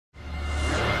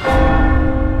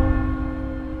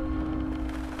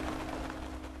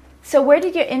So where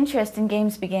did your interest in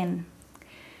games begin?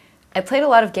 I played a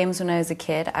lot of games when I was a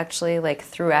kid, actually, like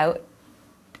throughout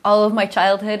all of my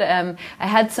childhood. I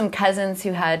had some cousins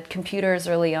who had computers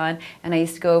early on, and I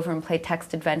used to go over and play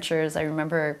text adventures. I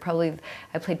remember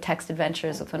I played text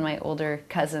adventures with one of my older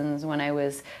cousins when I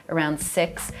was around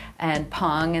 6, and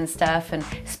Pong and stuff, and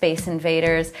Space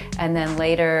Invaders, and then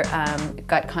later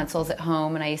got consoles at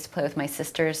home, and I used to play with my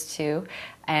sisters too.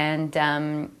 And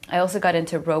I also got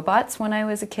into robots when I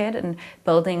was a kid, and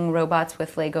building robots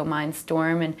with Lego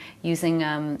Mindstorm, and using,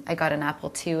 I got an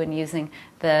Apple II, and using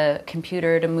the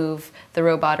computer to move the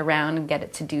robot around and get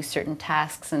it to do certain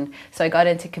tasks. And so I got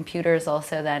into computers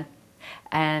also then.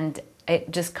 And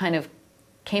it just kind of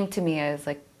came to me. I was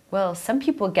like, well, some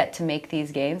people get to make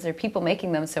these games. There are people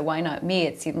making them, so why not me?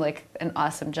 It seemed like an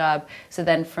awesome job. So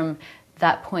then from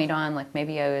that point on, like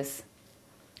maybe I was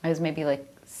maybe like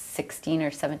 16 or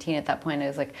 17 at that point. I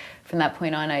was like, from that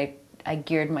point on, I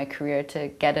geared my career to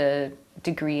get a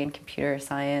degree in computer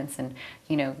science and,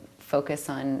 you know, focus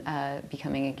on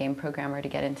becoming a game programmer to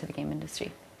get into the game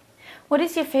industry. What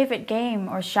is your favorite game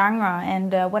or genre,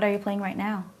 and what are you playing right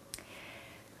now?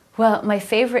 Well, my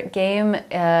favorite game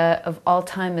of all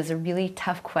time is a really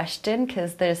tough question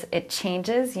because it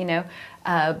changes, you know.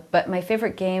 But my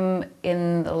favorite game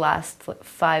in the last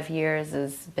 5 years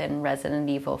has been Resident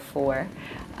Evil 4,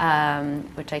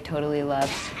 which I totally love.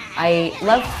 I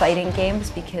love fighting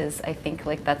games because I think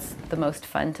like that's the most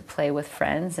fun to play with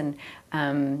friends, and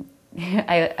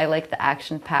I like the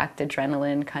action-packed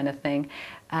adrenaline kind of thing.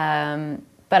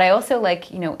 But I also like,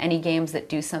 you know, any games that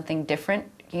do something different.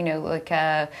 You know, like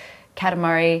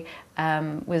Katamari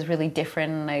was really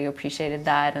different, and I appreciated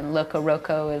that. And Loco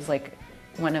Roco is like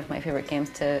one of my favorite games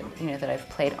to, you know, that I've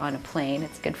played on a plane.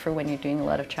 It's good for when you're doing a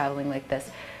lot of traveling like this.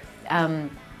 And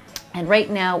right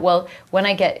now, well,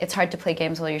 it's hard to play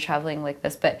games while you're traveling like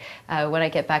this, but when I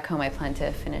get back home, I plan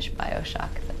to finish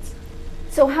BioShock.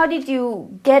 So how did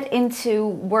you get into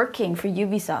working for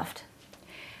Ubisoft?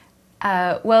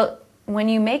 Well, when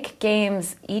you make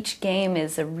games, each game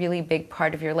is a really big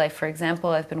part of your life. For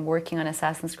example, I've been working on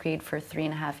Assassin's Creed for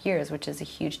 3.5 years, which is a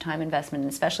huge time investment,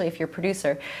 and especially if you're a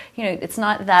producer. You know, it's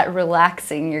not that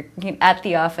relaxing. You're at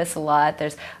the office a lot.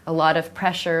 There's a lot of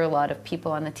pressure, a lot of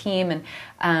people on the team,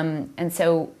 and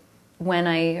so when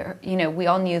we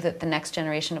all knew that the next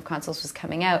generation of consoles was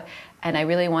coming out, and I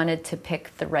really wanted to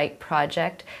pick the right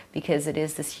project because it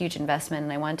is this huge investment,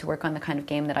 and I wanted to work on the kind of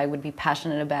game that I would be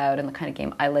passionate about and the kind of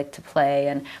game I like to play,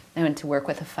 and I wanted to work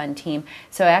with a fun team.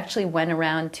 So I actually went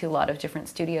around to a lot of different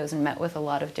studios and met with a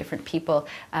lot of different people.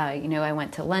 You know, I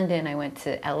went to London, I went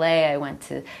to LA, I went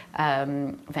to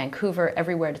Vancouver,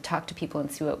 everywhere to talk to people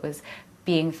and see what was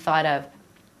being thought of.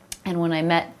 And when I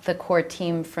met the core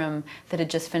team that had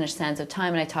just finished Sands of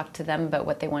Time, and I talked to them about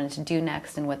what they wanted to do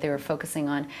next and what they were focusing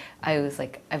on, I was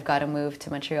like, I've got to move to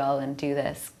Montreal and do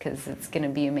this because it's going to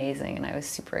be amazing, and I was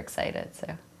super excited.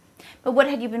 So. But what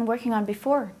had you been working on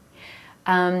before?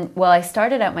 Well, I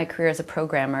started out my career as a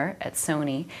programmer at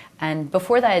Sony, and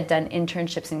before that I had done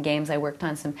internships in games. I worked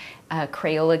on some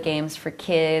Crayola games for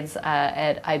kids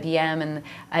at IBM, and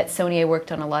at Sony I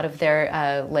worked on a lot of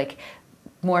their like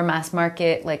more mass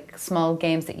market, like small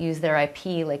games that use their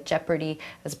IP, like Jeopardy,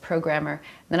 as a programmer.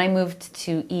 Then I moved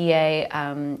to EA,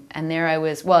 and there I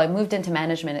moved into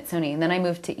management at Sony, and then I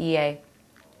moved to EA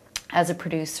as a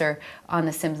producer on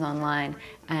The Sims Online,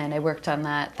 and I worked on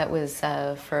that. That was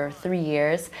for 3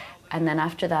 years, and then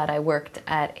after that I worked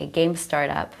at a game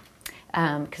startup,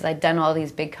 because I'd done all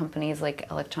these big companies like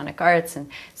Electronic Arts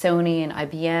and Sony and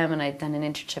IBM, and I'd done an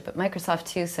internship at Microsoft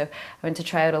too, so I went to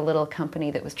try out a little company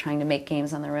that was trying to make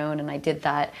games on their own, and I did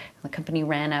that, and the company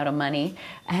ran out of money,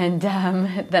 and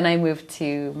then I moved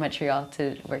to Montreal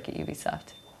to work at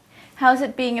Ubisoft. How's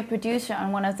it being a producer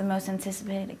on one of the most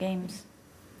anticipated games?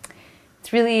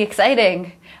 It's really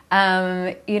exciting.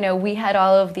 You know, we had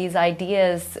all of these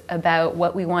ideas about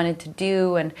what we wanted to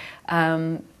do, and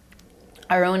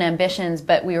our own ambitions,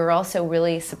 but we were also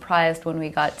really surprised when we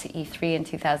got to E3 in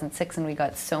 2006 and we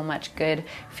got so much good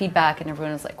feedback, and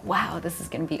everyone was like, wow, this is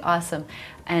going to be awesome.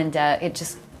 And it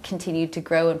just continued to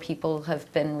grow, and people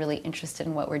have been really interested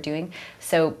in what we're doing.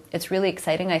 So it's really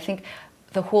exciting. I think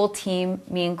the whole team,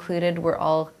 me included, we're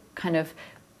all kind of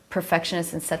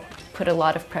perfectionists and put a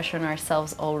lot of pressure on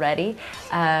ourselves already.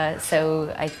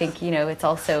 So I think, you know, it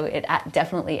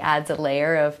definitely adds a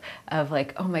layer of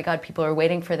like, oh my God, people are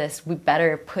waiting for this. We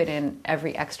better put in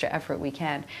every extra effort we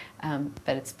can.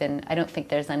 But I don't think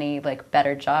there's any like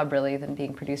better job really than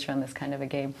being producer on this kind of a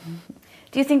game.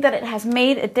 Do you think that it has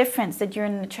made a difference that you're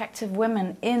an attractive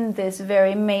woman in this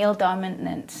very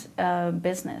male-dominant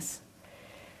business?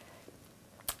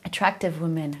 Attractive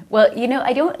woman. Well, you know,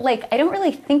 I don't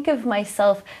really think of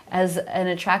myself as an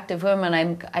attractive woman.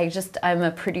 I'm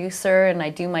a producer and I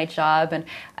do my job, and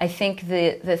I think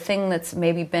the thing that's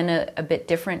maybe been a bit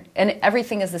different, and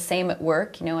everything is the same at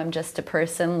work, you know, I'm just a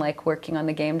person like working on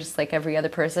the game just like every other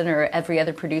person or every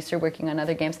other producer working on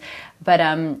other games. But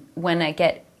when I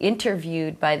get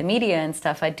interviewed by the media and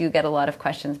stuff, I do get a lot of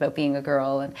questions about being a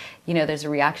girl, and you know, there's a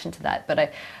reaction to that. But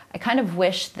I kind of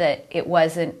wish that it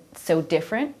wasn't so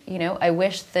different, you know. I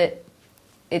wish that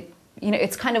it, you know,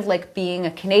 it's kind of like being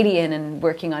a Canadian and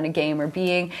working on a game, or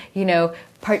being, you know,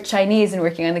 part Chinese and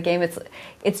working on the game.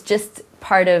 It's just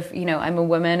part of, you know, I'm a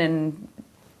woman, and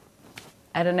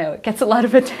I don't know, it gets a lot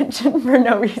of attention for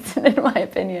no reason, in my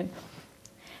opinion.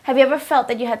 Have you ever felt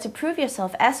that you had to prove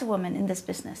yourself as a woman in this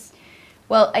business?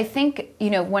 Well, I think, you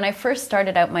know, when I first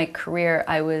started out my career,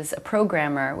 I was a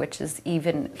programmer, which is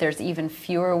there's even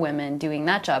fewer women doing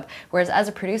that job. Whereas as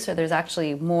a producer, there's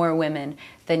actually more women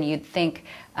than you'd think.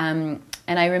 And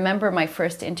I remember my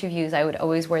first interviews, I would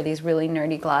always wear these really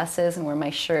nerdy glasses and wear my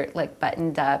shirt like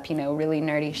buttoned up, you know, really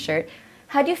nerdy shirt.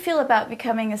 How do you feel about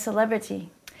becoming a celebrity?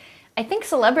 I think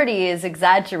celebrity is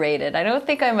exaggerated. I don't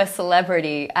think I'm a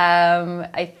celebrity.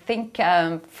 I think,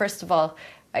 first of all,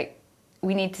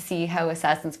 we need to see how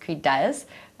Assassin's Creed does,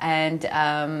 and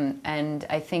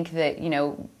I think that, you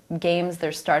know, games,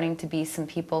 there's starting to be some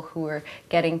people who are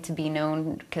getting to be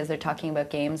known because they're talking about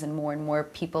games, and more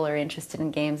people are interested in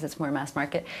games. It's more mass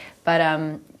market,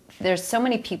 but there's so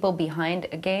many people behind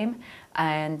a game,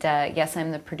 and yes, I'm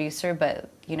the producer, but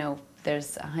you know,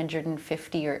 there's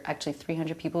 150 or actually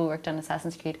 300 people who worked on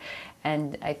Assassin's Creed,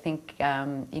 and I think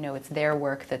you know, it's their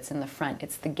work that's in the front.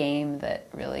 It's the game that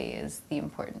really is the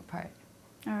important part.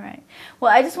 All right.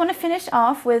 Well, I just want to finish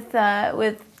off with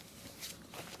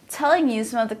telling you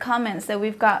some of the comments that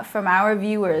we've got from our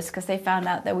viewers, because they found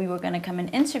out that we were going to come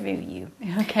and interview you.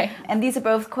 Okay. And these are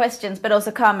both questions, but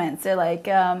also comments. They're like,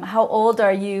 how old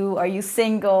are you? Are you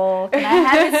single? Can I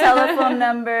have your telephone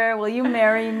number? Will you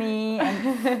marry me?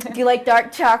 And do you like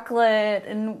dark chocolate?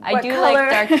 And what I do color?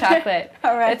 like dark chocolate.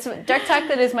 All right. Dark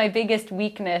chocolate is my biggest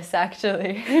weakness,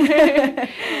 actually.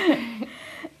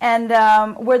 And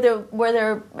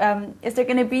is there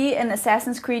going to be an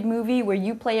Assassin's Creed movie where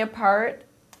you play a part?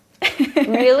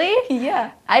 Really?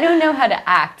 Yeah. I don't know how to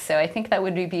act, so I think that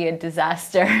would be a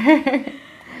disaster.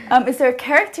 Is there a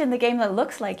character in the game that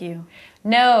looks like you?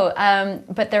 No,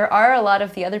 but there are a lot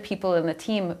of the other people in the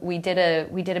team. We did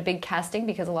a big casting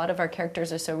because a lot of our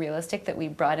characters are so realistic that we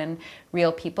brought in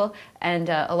real people, and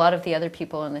a lot of the other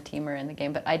people in the team are in the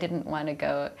game, but I didn't want to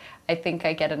go. I think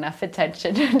I get enough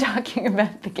attention talking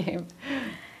about the game.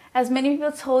 As many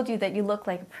people told you that you look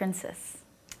like a princess.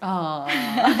 Aww.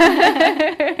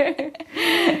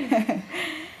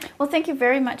 Well, thank you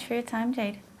very much for your time,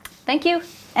 Jade. Thank you.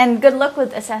 And good luck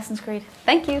with Assassin's Creed.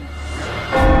 Thank you.